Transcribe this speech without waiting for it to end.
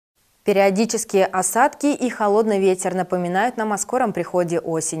Периодические осадки и холодный ветер напоминают нам о скором приходе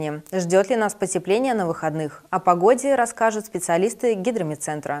осени. Ждет ли нас потепление на выходных? О погоде расскажут специалисты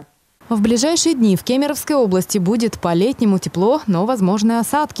гидромедцентра. В ближайшие дни в Кемеровской области будет по-летнему тепло, но возможны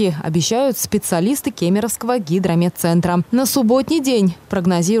осадки, обещают специалисты Кемеровского гидромедцентра. На субботний день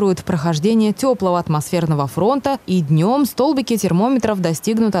прогнозируют прохождение теплого атмосферного фронта, и днем столбики термометров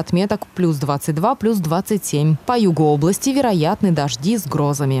достигнут отметок плюс 22, плюс 27. По югу области вероятны дожди с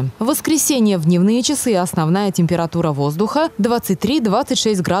грозами. В воскресенье в дневные часы основная температура воздуха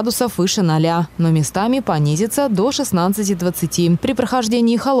 23-26 градусов выше 0, но местами понизится до 16-20. При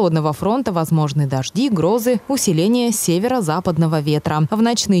прохождении холодного фронта возможны дожди, грозы, усиление северо-западного ветра. В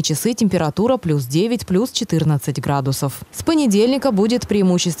ночные часы температура плюс 9, плюс 14 градусов. С понедельника будет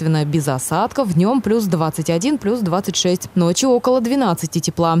преимущественно без осадков, днем плюс 21, плюс 26. Ночью около 12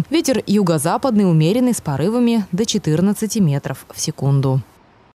 тепла. Ветер юго-западный умеренный с порывами до 14 метров в секунду.